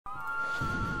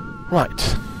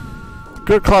Right.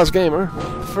 Good class gamer.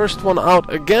 First one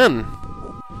out again.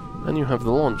 And you have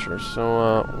the launcher,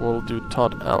 so we'll do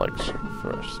Todd Alex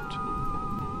first.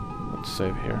 Let's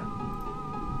save here.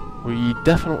 We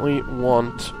definitely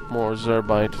want more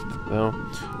Zerbite, though.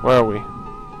 Where are we?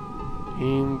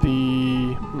 In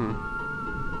the...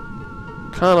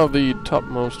 kind of the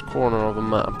topmost corner of the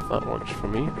map. That works for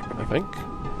me, I think.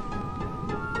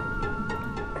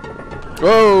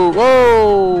 Whoa!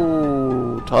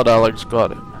 Whoa! Todd Alex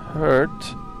got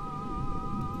hurt.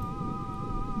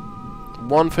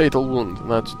 One fatal wound.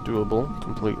 That's doable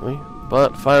completely.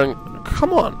 But firing...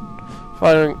 Come on!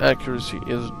 Firing accuracy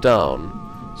is down.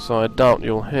 So I doubt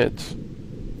you'll hit.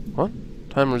 What?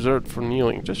 Time reserved for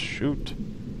kneeling. Just shoot.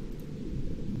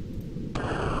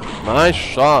 Nice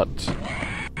shot!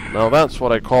 Now that's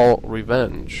what I call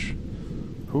revenge.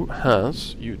 Who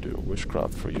has? You do.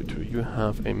 Wishcraft for you too. You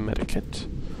have a medikit,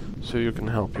 so you can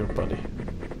help your buddy.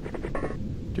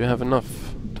 Do you have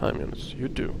enough time units? You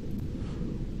do.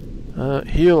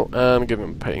 Heal and give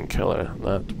him painkiller.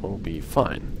 That will be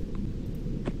fine.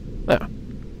 There.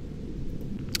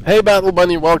 Hey Battle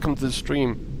Bunny, welcome to the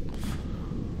stream.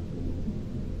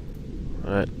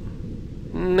 Alright.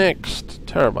 Next,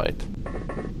 Terabyte.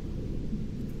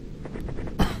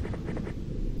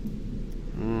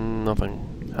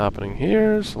 Nothing happening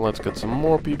here, so let's get some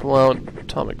more people out.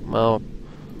 Atomic Mouth.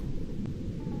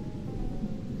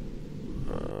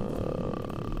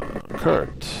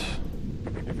 Kurt.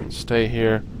 You can stay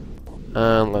here.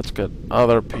 And let's get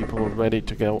other people ready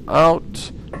to go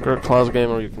out. Good class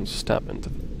gamer, you can step into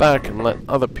the back and let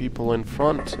other people in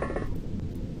front.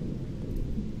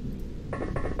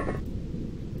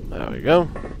 There we go.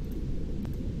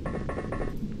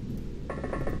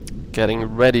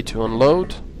 Getting ready to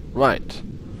unload. Right.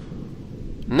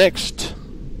 Next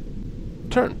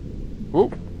turn.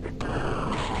 Whoop.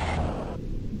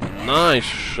 Nice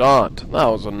shot. That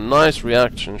was a nice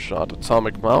reaction shot.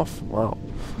 Atomic Mouth. Wow.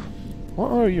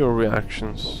 What are your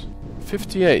reactions?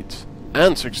 58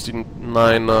 and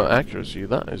 69 accuracy.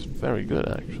 That is very good,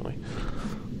 actually.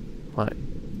 Right.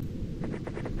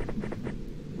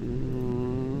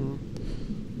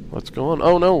 What's going on?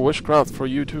 Oh no, Wishcraft for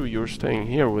you too. You're staying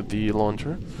here with the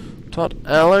launcher. Todd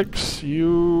Alex,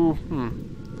 you...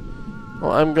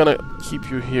 Well, I'm gonna keep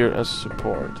you here as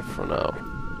support for now.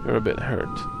 You're a bit hurt.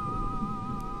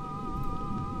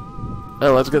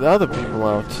 And let's get other people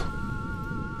out.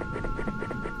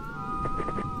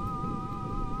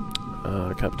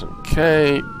 Captain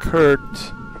K, Kurt,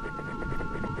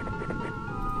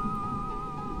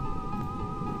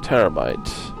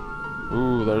 Terabyte.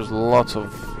 Ooh, there's lots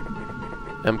of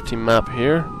empty map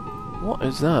here. What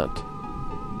is that?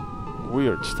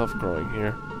 Weird stuff growing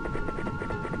here.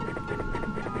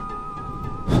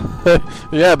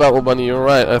 Yeah, Battle Bunny, you're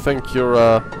right. I think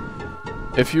you're,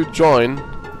 if you join,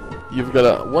 you've got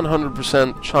a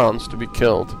 100% chance to be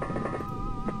killed.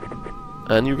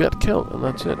 And you get killed, and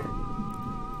that's it.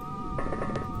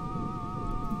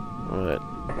 Alright.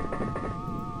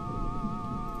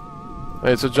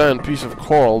 It's a giant piece of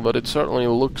coral, but it certainly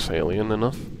looks alien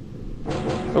enough.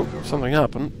 Oh, something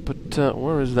happened, but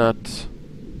where is that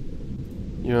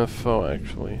UFO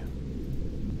actually?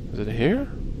 Is it here?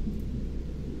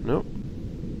 Nope.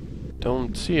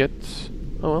 Don't see it.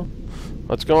 Oh well.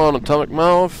 Let's go on, Atomic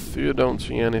Mouth. You don't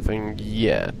see anything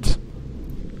yet.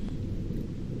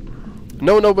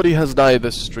 No, nobody has died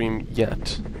this stream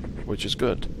yet, which is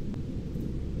good.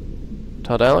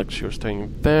 Todd Alex, you're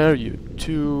staying there. You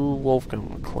too. Wolfgang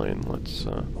McLean. Let's.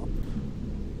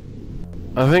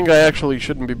 I think I actually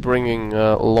shouldn't be bringing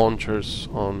launchers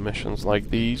on missions like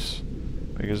these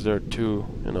because they're too,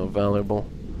 valuable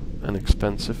and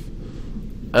expensive.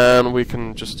 And we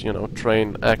can just,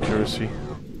 train accuracy.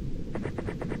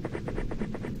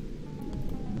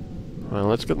 Well,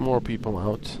 let's get more people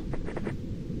out.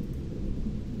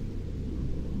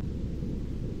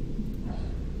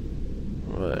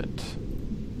 Right.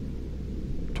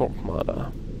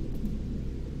 Torquemada.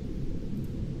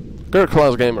 Good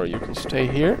class gamer, you can stay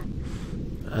here.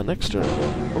 And next turn.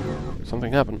 Oh,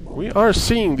 something happened. We are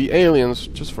seeing the aliens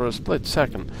just for a split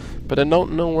second, but I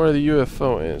don't know where the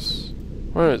UFO is.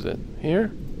 Where is it? Here?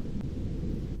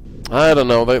 I don't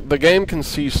know. The game can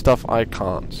see stuff I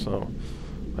can't, so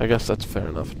I guess that's fair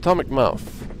enough. Atomic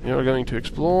Mouth. You're going to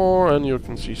explore and you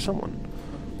can see someone.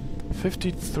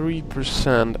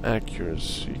 53%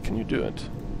 accuracy. Can you do it?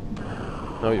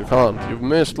 No, you can't. You've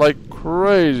missed like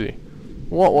crazy.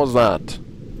 What was that?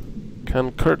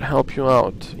 Can Kurt help you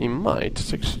out? He might.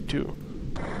 62.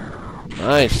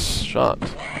 Nice shot.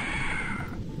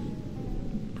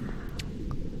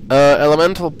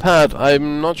 Elemental Pat,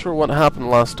 I'm not sure what happened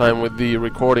last time with the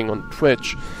recording on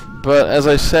Twitch, but as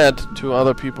I said to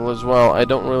other people as well, I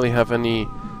don't really have any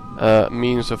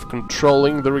means of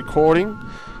controlling the recording,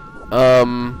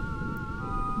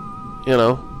 you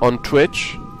know, on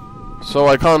Twitch, so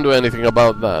I can't do anything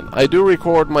about that. I do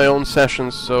record my own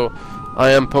sessions, so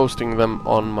I am posting them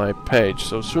on my page,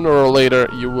 so sooner or later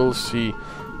you will see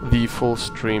the full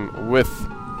stream with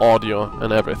audio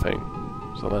and everything.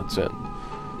 So that's it.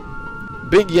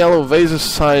 Big yellow vases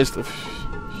sized of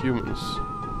humans.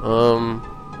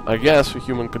 I guess a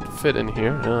human could fit in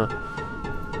here, yeah.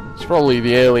 It's probably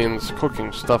the aliens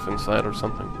cooking stuff inside or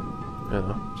something. You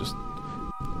know, just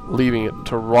leaving it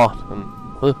to rot and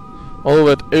all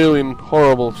that alien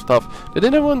horrible stuff. Did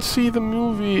anyone see the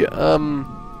movie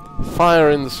Fire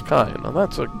in the Sky? Now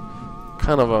that's a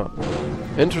kind of a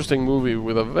interesting movie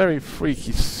with a very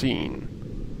freaky scene,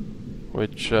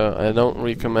 which I don't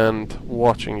recommend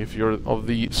watching if you're of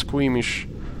the squeamish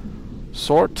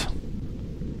sort.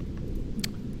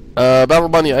 Battle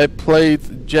Bunny, I played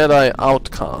Jedi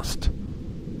Outcast,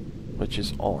 which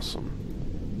is awesome.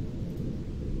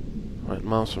 Right,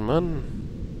 Mouserman.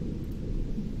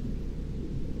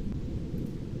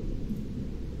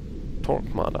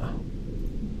 Torquemada.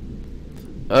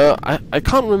 I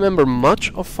can't remember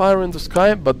much of Fire in the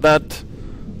Sky, but that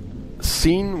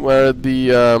scene where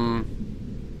the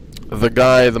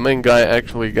main guy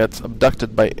actually gets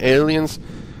abducted by aliens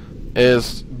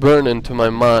is burned into my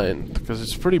mind, because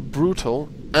it's pretty brutal,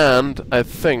 and I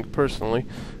think, personally,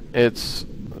 it's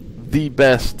the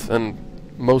best and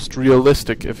most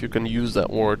realistic, if you can use that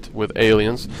word with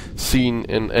aliens, seen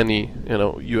in any, you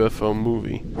know, UFO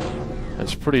movie.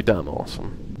 It's pretty damn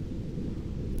awesome.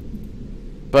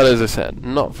 But as I said,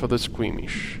 not for the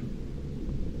squeamish.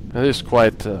 It is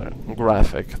quite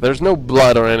graphic. There's no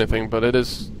blood or anything, but it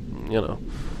is, you know.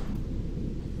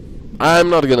 I'm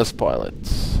not gonna spoil it.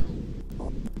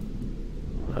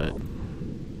 Right.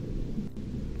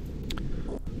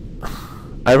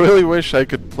 I really wish I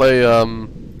could play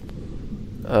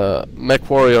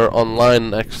MechWarrior Online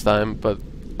next time, but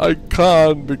I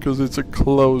can't because it's a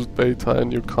closed beta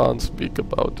and you can't speak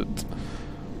about it.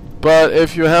 But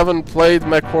if you haven't played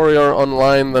MechWarrior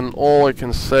Online, then all I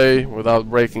can say, without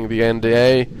breaking the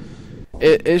NDA,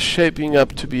 it is shaping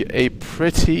up to be a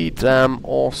pretty damn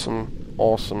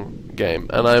awesome game,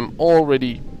 and I'm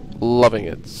already loving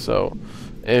it. So,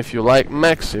 if you like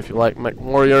mechs, if you like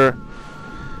MechWarrior,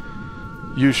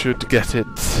 you should get it.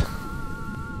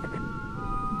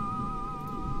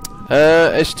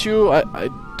 S2, I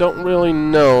don't really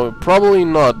know. Probably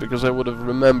not, because I would have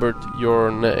remembered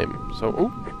your name. So,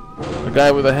 ooh, a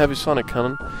guy with a heavy sonic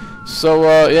cannon.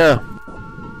 So, yeah.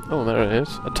 Oh, there it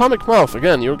is. Atomic Mouth,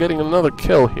 again, you're getting another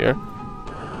kill here.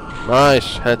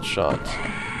 Nice headshot.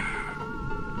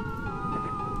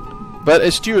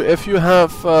 But Stu, if you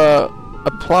have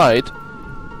applied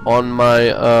on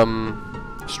my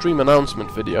stream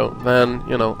announcement video, then,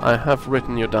 you know, I have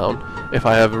written you down if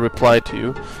I have replied to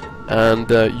you. And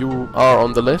you are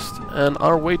on the list and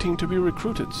are waiting to be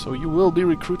recruited. So you will be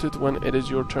recruited when it is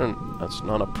your turn. That's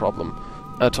not a problem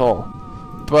at all.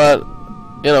 But,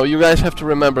 you know, you guys have to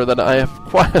remember that I have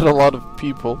quite a lot of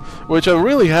people, which I'm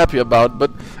really happy about,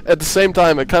 but at the same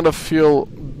time I kind of feel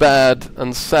bad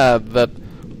and sad that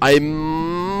I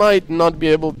might not be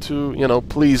able to, you know,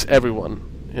 please everyone.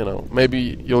 You know,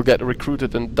 maybe you'll get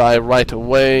recruited and die right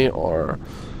away, or,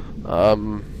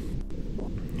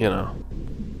 you know,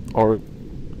 or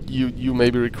you may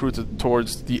be recruited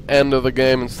towards the end of the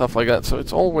game and stuff like that. So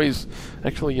it's always,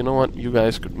 actually, you know what, you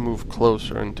guys could move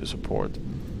closer into support.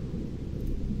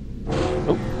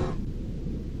 Oh.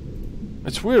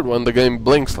 It's weird when the game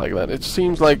blinks like that. It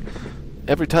seems like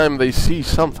every time they see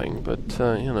something, but,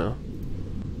 you know.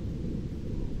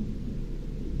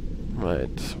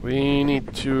 Right, we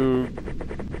need to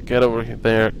get over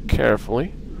there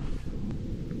carefully.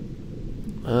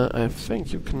 I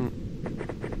think you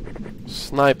can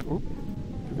snipe. Oop,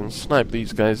 you can snipe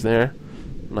these guys there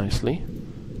nicely.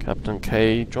 Captain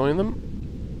K, join them.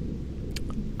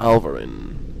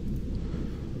 Alvarin.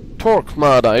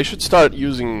 Torquemada. I should start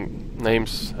using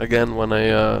names again when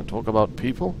I talk about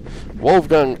people.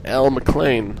 Wolfgang L.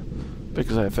 McLean,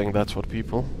 because I think that's what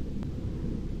people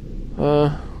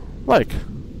like.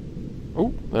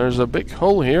 Oh, there's a big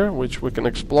hole here which we can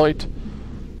exploit.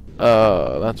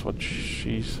 That's what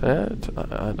she said.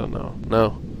 I don't know.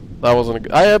 No, that wasn't a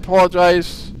good. I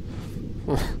apologize.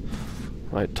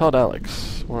 Right, Todd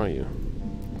Alex, where are you?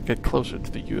 Get closer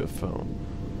to the UFO.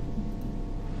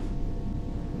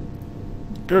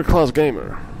 Girl Class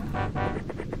Gamer.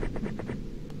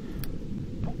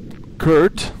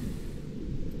 Kurt.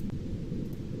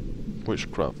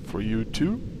 witchcraft for you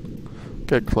too.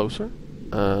 Get closer,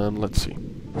 and let's see.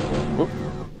 Whoop.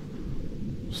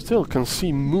 Still can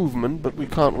see movement, but we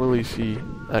can't really see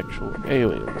actual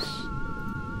aliens.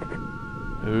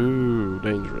 Ooh,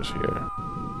 dangerous here.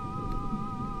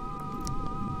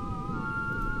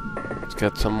 Let's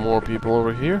get some more people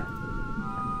over here.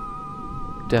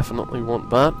 Definitely want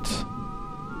that.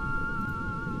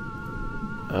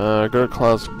 Good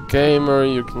class gamer,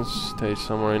 you can stay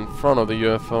somewhere in front of the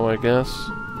UFO, I guess.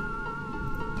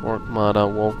 Torquemada,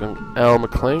 Wolfgang, L.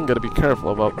 McLean, gotta be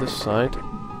careful about this side.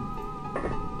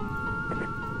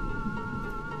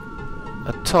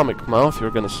 Atomic Mouth,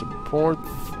 you're gonna support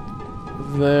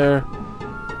there.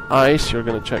 Ice, you're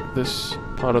gonna check this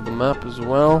part of the map as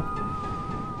well.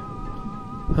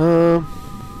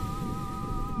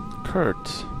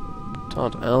 Kurt,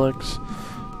 Todd, Alex.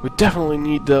 We definitely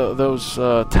need those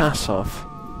Tassov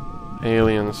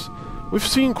aliens. We've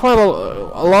seen quite a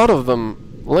lot of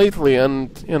them lately, and,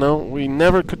 you know, we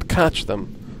never could catch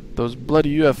them. Those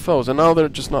bloody UFOs, and now they're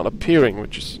just not appearing,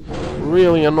 which is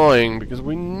really annoying, because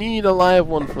we need a live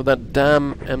one for that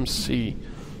damn MC.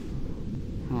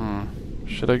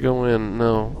 Should I go in?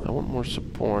 No, I want more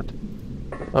support.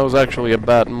 That was actually a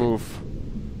bad move,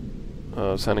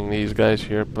 sending these guys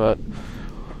here, but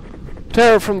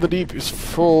Terror from the Deep is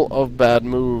full of bad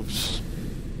moves.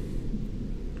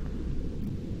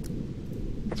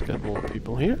 Let's get more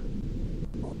people here.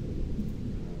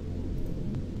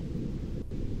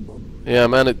 Yeah,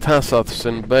 man, it Tassov's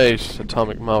in base,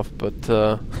 Atomic Mouth, but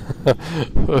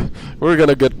we're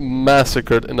gonna get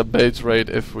massacred in a base raid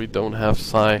if we don't have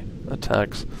Psi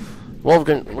attacks.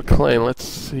 Wolfgang McLean, let's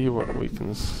see what we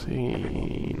can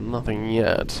see. Nothing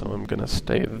yet, so I'm gonna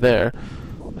stay there.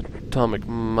 Atomic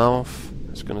Mouth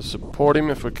is gonna support him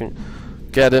if we can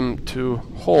get him to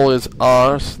hold his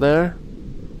arse there.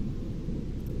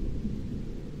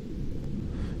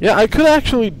 Yeah, I could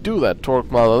actually do that,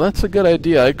 Torquemada. That's a good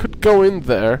idea. I could go in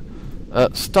there,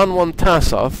 stun one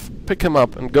Tassov, pick him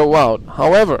up, and go out.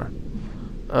 However,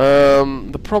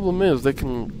 the problem is they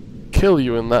can kill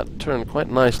you in that turn quite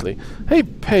nicely. Hey,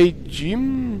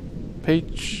 Pagim?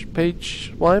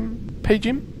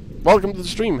 Welcome to the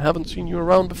stream. Haven't seen you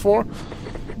around before.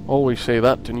 Always say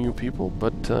that to new people,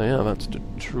 but yeah, that's the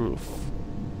truth.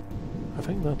 I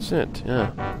think that's it.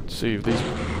 Yeah. Let's see if these...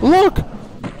 Look!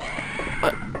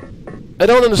 I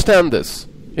don't understand this.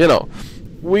 You know,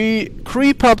 we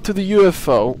creep up to the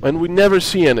UFO and we never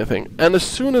see anything. And as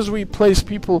soon as we place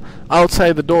people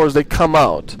outside the doors, they come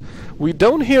out. We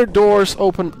don't hear doors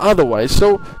open otherwise.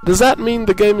 So does that mean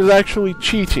the game is actually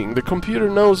cheating? The computer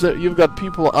knows that you've got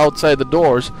people outside the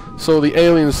doors, so the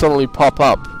aliens suddenly pop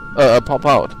out.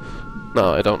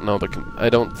 No, I don't know. I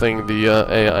don't think the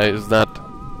AI is that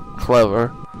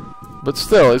clever. But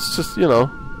still, it's just, you know,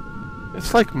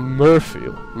 it's like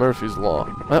Murphy's Law.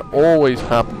 That always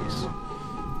happens.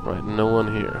 Right, no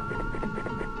one here.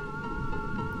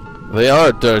 They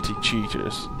are dirty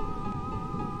cheaters.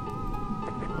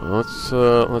 Let's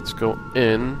go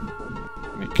in.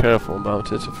 Be careful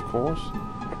about it, of course.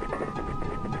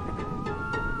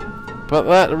 But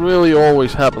that really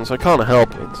always happens. I can't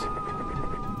help it.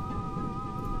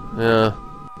 Yeah,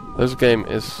 this game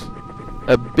is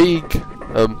a big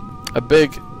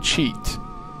cheat.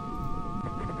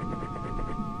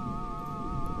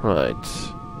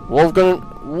 Right.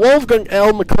 Wolfgang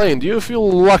L. McLean, do you feel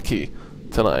lucky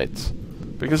tonight?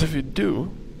 Because if you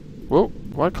do, well,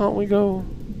 why can't we go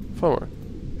forward?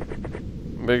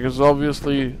 Because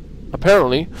obviously,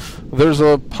 apparently, there's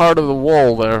a part of the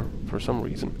wall there for some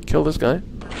reason. Kill this guy.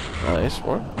 Nice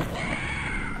work.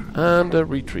 And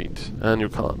retreat. And you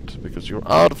can't, because you're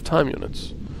out of time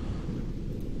units.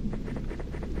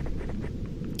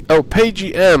 Oh,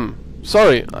 PGM.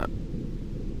 Sorry.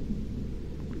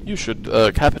 You should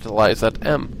capitalize that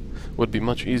M. Would be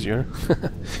much easier.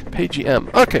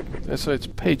 PGM. Okay, so it's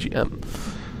PGM.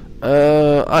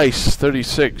 Ice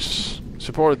 36.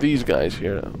 Support these guys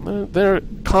here. There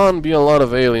can't be a lot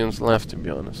of aliens left, to be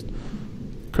honest.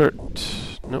 Kurt.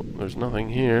 Nope, there's nothing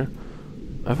here.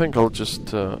 I think I'll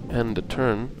just end the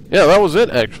turn. Yeah, that was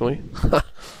it, actually.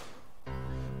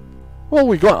 Well,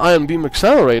 we got ion beam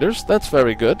accelerators. That's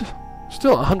very good.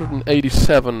 Still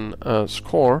 187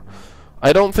 score.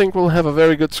 I don't think we'll have a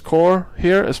very good score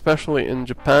here, especially in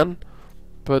Japan,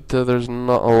 but there's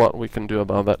not a lot we can do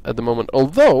about that at the moment.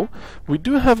 Although, we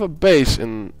do have a base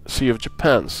in Sea of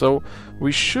Japan, so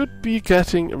we should be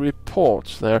getting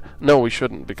reports there. No, we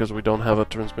shouldn't, because we don't have a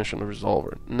transmission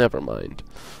resolver. Never mind.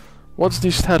 What's the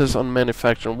status on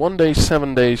manufacturing? 1 day,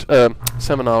 7 days,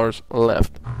 7 hours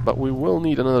left. But we will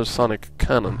need another sonic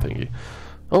cannon thingy.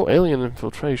 Oh, alien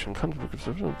infiltration.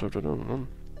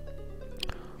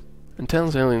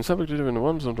 Intense alien subject in the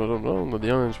ones, but the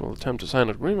aliens will attempt to sign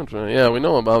an agreement. Yeah, we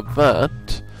know about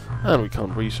that. And we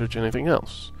can't research anything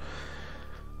else.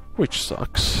 Which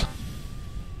sucks.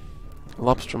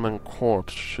 Lobsterman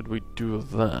corpse, should we do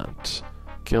that?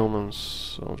 Gilman's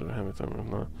soldier, everything.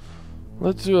 No.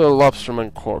 Let's do a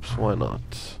lobsterman corpse, why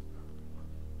not?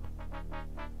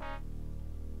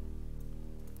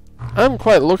 I'm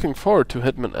quite looking forward to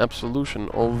Hitman Absolution,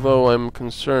 although I'm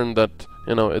concerned that,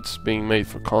 you know, it's being made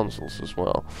for consoles as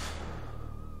well.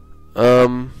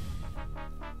 FTL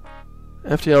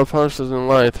Foresters in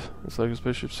Light. It's like a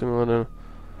spaceship simulator.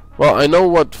 Well, I know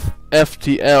what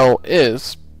FTL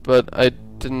is, but I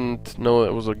didn't know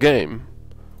it was a game.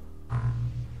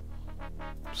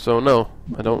 So no,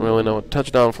 I don't really know.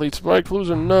 Touchdown Fleet Strike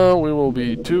Cruiser, no, we will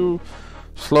be too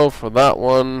slow for that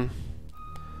one.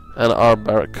 And our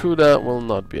Barracuda will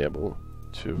not be able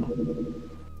to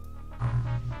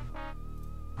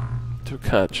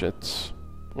catch it,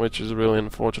 which is really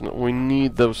unfortunate. We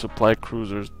need those supply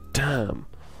cruisers. Damn.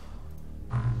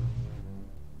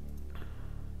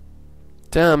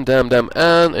 Damn.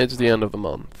 And it's the end of the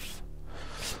month.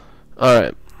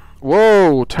 Alright.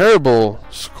 Whoa, terrible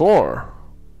score.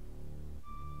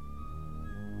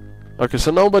 Okay,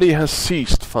 so nobody has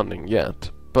ceased funding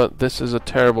yet. But this is a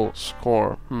terrible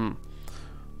score.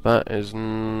 That is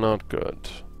not good.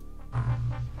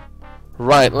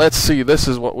 Right, let's see. This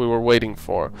is what we were waiting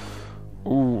for.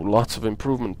 Ooh, lots of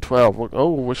improvement. 12.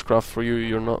 Oh, witchcraft for you.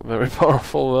 You're not very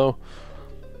powerful,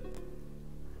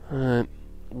 though.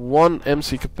 1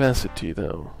 MC capacity,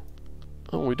 though.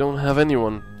 Oh, we don't have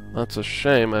anyone. That's a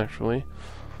shame, actually.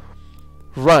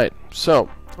 Right, so,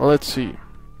 let's see.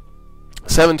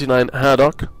 79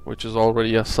 Haddock, which is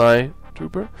already a Psi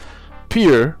Trooper.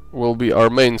 Pier will be our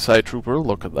main Psi Trooper.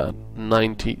 Look at that.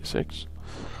 96.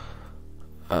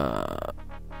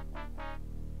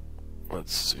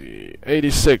 Let's see.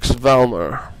 86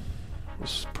 Valmer.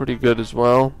 This is pretty good as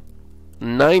well.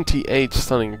 98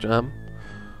 Stunning Jam.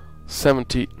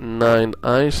 79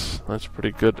 Ice. That's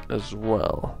pretty good as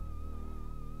well.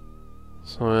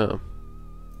 So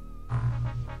yeah.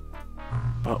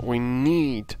 But we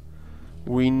need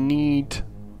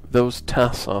those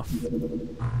Tassoff.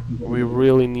 We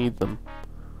really need them.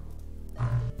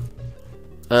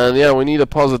 And yeah, we need a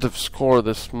positive score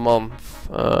this month.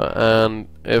 And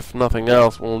if nothing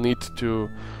else, we'll need to,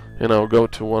 you know, go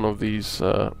to one of these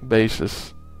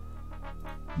bases.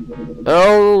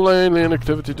 Oh, alien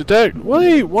activity detect.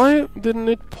 Wait, why didn't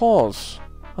it pause?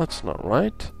 That's not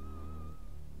right.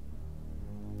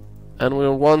 And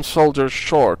we're 1 soldier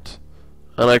short.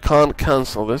 And I can't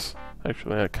cancel this.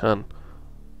 Actually, I can.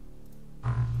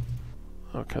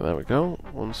 Okay, there we go.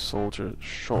 1 soldier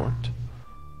short.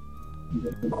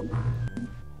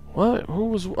 What? Who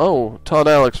was... Oh, Todd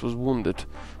Alex was wounded.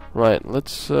 Right,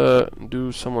 let's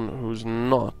do someone who's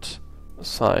not a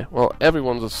Psi. Well,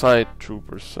 everyone's a Psi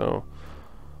trooper, so...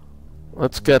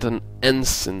 Let's get an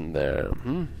ensign there.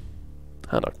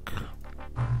 Haddock.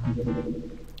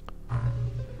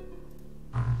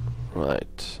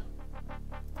 Right.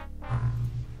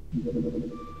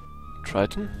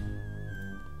 Triton.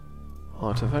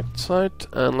 Artifact site,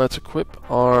 and let's equip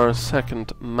our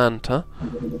second Manta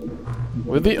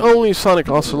with the only sonic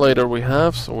oscillator we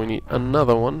have, so we need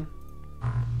another one.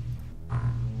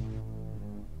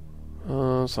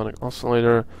 Sonic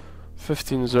oscillator,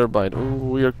 15 Zerbite. Ooh,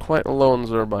 we are quite low on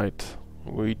Zerbite.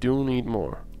 We do need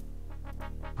more.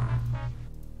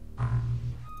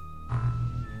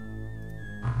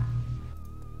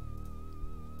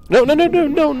 No,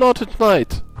 not at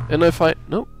night. And if I...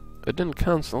 Nope. It didn't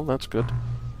cancel, that's good.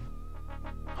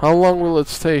 How long will it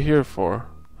stay here for?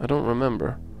 I don't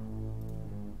remember.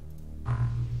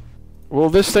 Will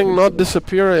this thing not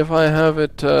disappear if I have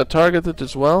it targeted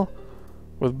as well?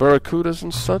 With Barracudas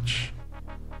and such?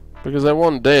 Because I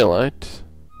want daylight.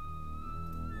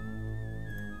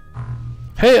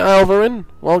 Hey Alvarin!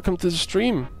 Welcome to the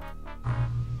stream!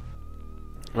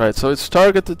 Right, so it's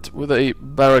targeted with a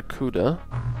Barracuda.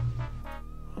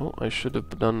 Oh, I should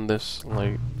have done this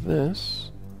like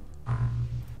this.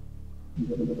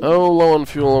 Oh, low on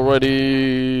fuel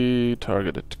already.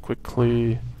 Target it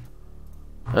quickly.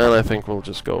 And I think we'll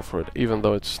just go for it, even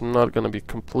though it's not going to be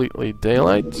completely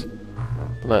daylight.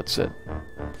 But that's it.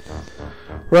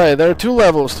 Right, there are 2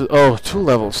 levels to... Oh, 2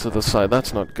 levels to the side.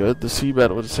 That's not good. The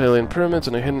seabed with its alien pyramids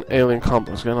and a hidden alien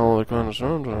complex. Getting all the corners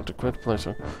around to quit place.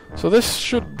 So this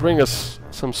should bring us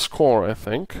some score, I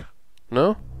think.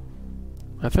 No?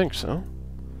 I think so.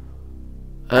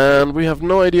 And we have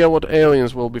no idea what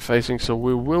aliens we'll be facing, so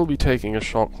we will be taking a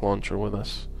shock launcher with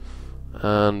us.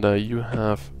 And you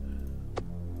have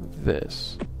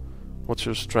this. What's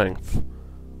your strength?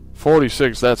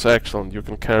 46, that's excellent. You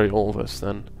can carry all this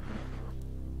then.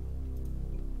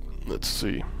 Let's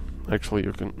see. Actually,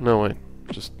 you can... No, wait.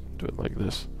 Just do it like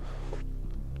this.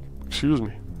 Excuse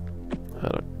me.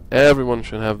 Everyone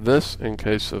should have this in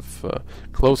case of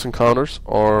close encounters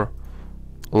or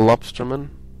lobstermen.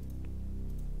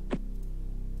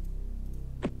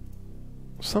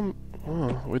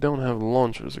 Oh, we don't have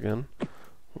launchers again.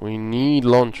 We need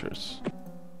launchers.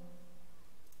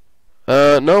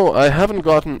 No, I haven't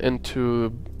gotten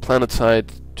into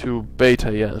PlanetSide 2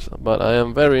 beta yet, but I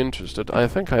am very interested. I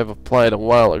think I have applied a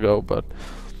while ago, but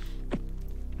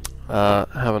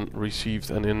haven't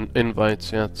received any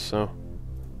invites yet, so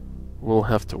we'll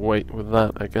have to wait with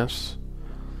that, I guess.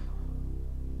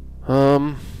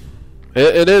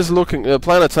 It is looking...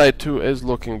 PlanetSide 2 is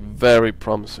looking very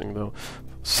promising, though.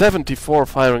 74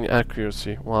 firing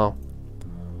accuracy, wow.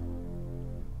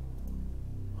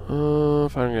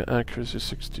 Firing accuracy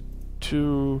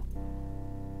 62.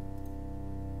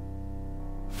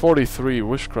 43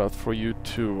 wishcraft for you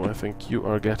too. I think you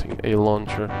are getting a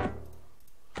launcher,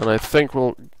 and I think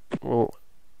we'll you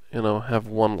know, have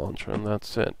one launcher and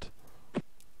that's it.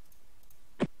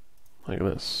 Like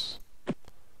this.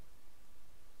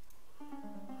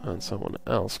 And someone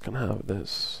else can have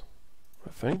this, I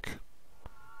think.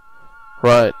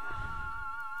 Right.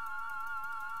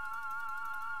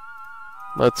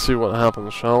 Let's see what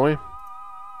happens, shall we?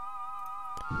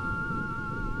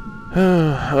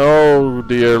 Oh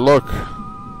dear, look.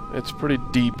 It's pretty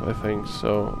deep, I think,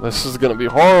 so this is gonna be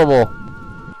horrible.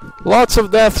 Lots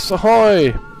of deaths,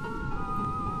 ahoy!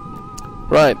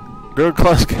 Right, good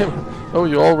class game. Oh,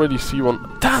 you already see one.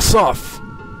 Tassoff!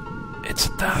 It's a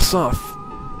Tassoff!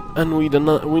 And we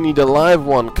need a live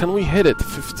one. Can we hit it?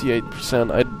 58%.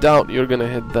 I doubt you're gonna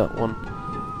hit that one.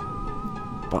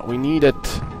 But we need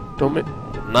it.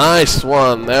 Nice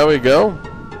one! There we go.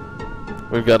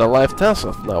 We've got a live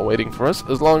Tassoff now waiting for us,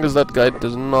 as long as that guy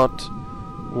does not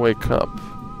wake up.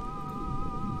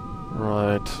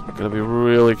 Right, gotta be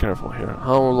really careful here.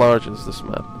 How large is this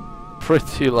map?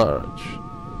 Pretty large.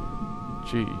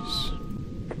 Jeez.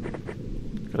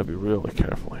 Gotta be really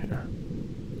careful here.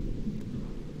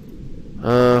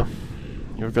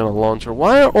 You've got a launcher.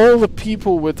 Why are all the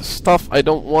people with stuff I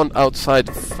don't want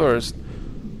outside first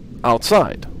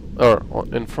outside? Or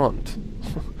in front?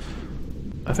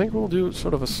 I think we'll do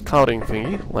sort of a scouting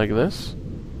thingy, like this.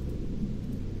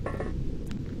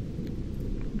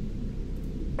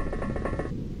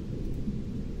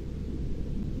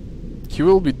 He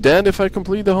will be dead if I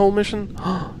complete the whole mission?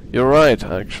 You're right,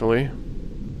 actually.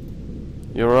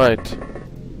 You're right.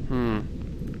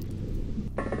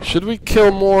 Should we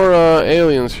kill more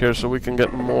aliens here so we can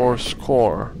get more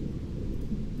score?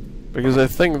 Because I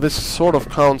think this sort of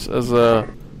counts as a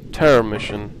terror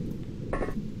mission.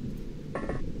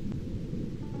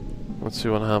 Let's see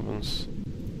what happens.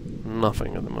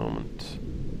 Nothing at the moment.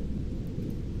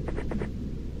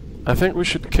 I think we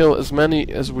should kill as many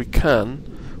as we can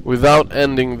without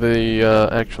ending the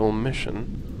actual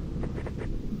mission.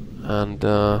 And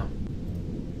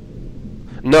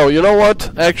no, you know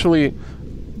what? Actually,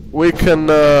 we can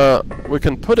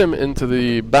put him into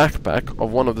the backpack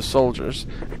of one of the soldiers,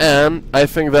 and I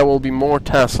think there will be more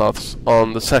Tassoffs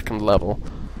on the second level.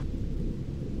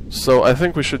 So I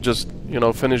think we should just, you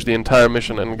know, finish the entire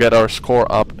mission and get our score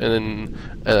up in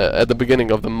at the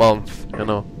beginning of the month. You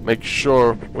know, make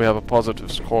sure we have a positive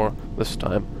score this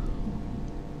time.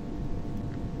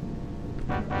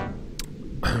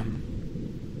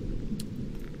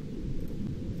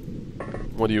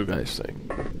 What do you guys think?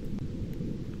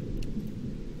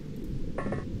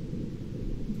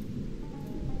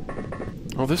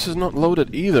 Oh, this is not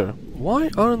loaded either. Why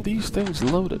aren't these things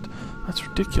loaded? That's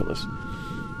ridiculous.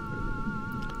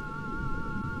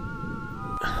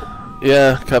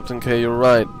 Yeah, Captain K, you're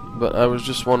right. But I was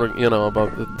just wondering, you know,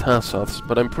 about the Tassoffs.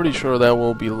 But I'm pretty sure there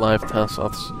will be live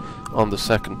Tassoffs on the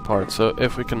second part. So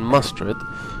if we can muster it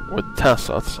with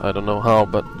Tassoffs, I don't know how,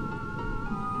 but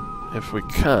if we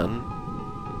can,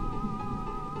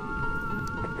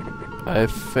 I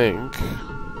think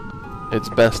it's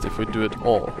best if we do it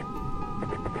all.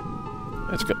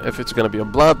 If it's going to be a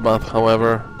bloodbath,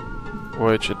 however,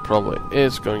 which it probably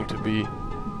is going to be,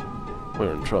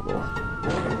 we're in trouble.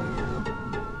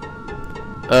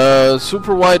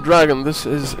 Super White Dragon, this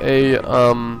is a,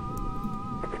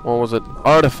 what was it,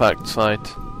 artifact site,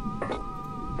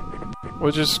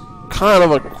 which is kind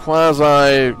of a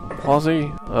quasi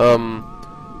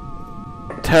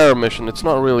terror mission. It's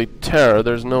not really terror,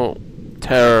 there's no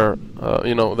terror,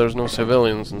 you know, there's no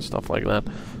civilians and stuff like that,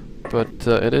 but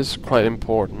it is quite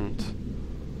important.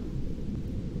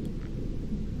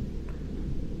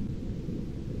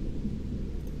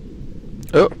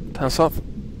 Oh, Tassov.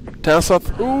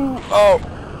 Tassov. Ooh, oh.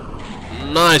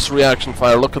 Nice reaction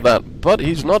fire, look at that. But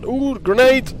he's not. Ooh,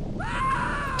 grenade!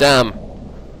 Damn.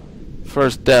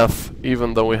 First death,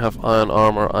 even though we have iron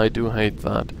armor. I do hate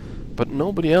that. But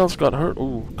nobody else got hurt.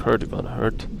 Ooh, Kurt got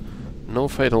hurt. No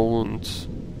fatal wounds.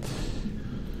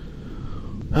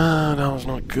 Ah, that was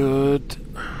not good.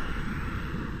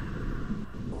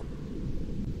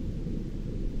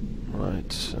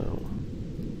 Right, so...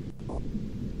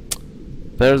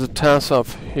 There's a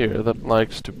Tassov here that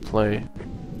likes to play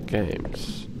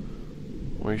games.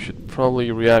 We should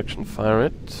probably reaction fire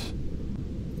it.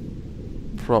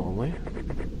 Probably.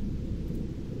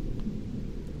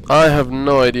 I have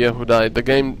no idea who died. The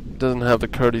game doesn't have the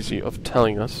courtesy of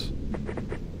telling us.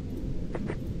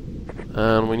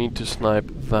 And we need to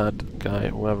snipe that guy,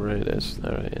 whoever it is.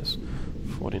 There it is.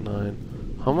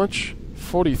 49. How much?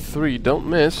 43. Don't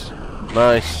miss.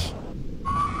 Nice.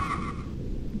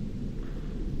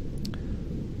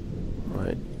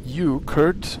 Right. You,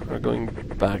 Kurt, are going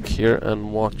back here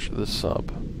and watch the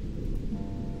sub.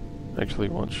 Actually,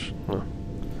 watch...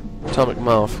 Atomic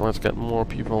Mouth. Let's get more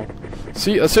people.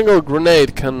 See, a single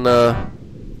grenade can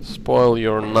spoil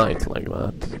your night like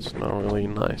that. It's not really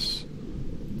nice.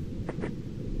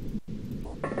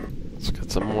 Let's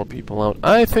get some more people out.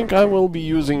 I think I will be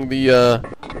using the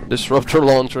disruptor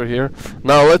launcher here.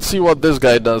 Now let's see what this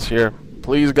guy does here.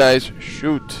 Please, guys,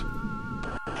 shoot.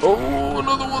 Oh,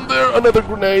 another one there. Another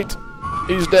grenade.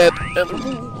 He's dead. And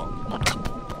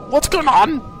what's going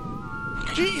on?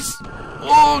 Jeez.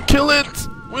 Oh, kill it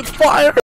with fire.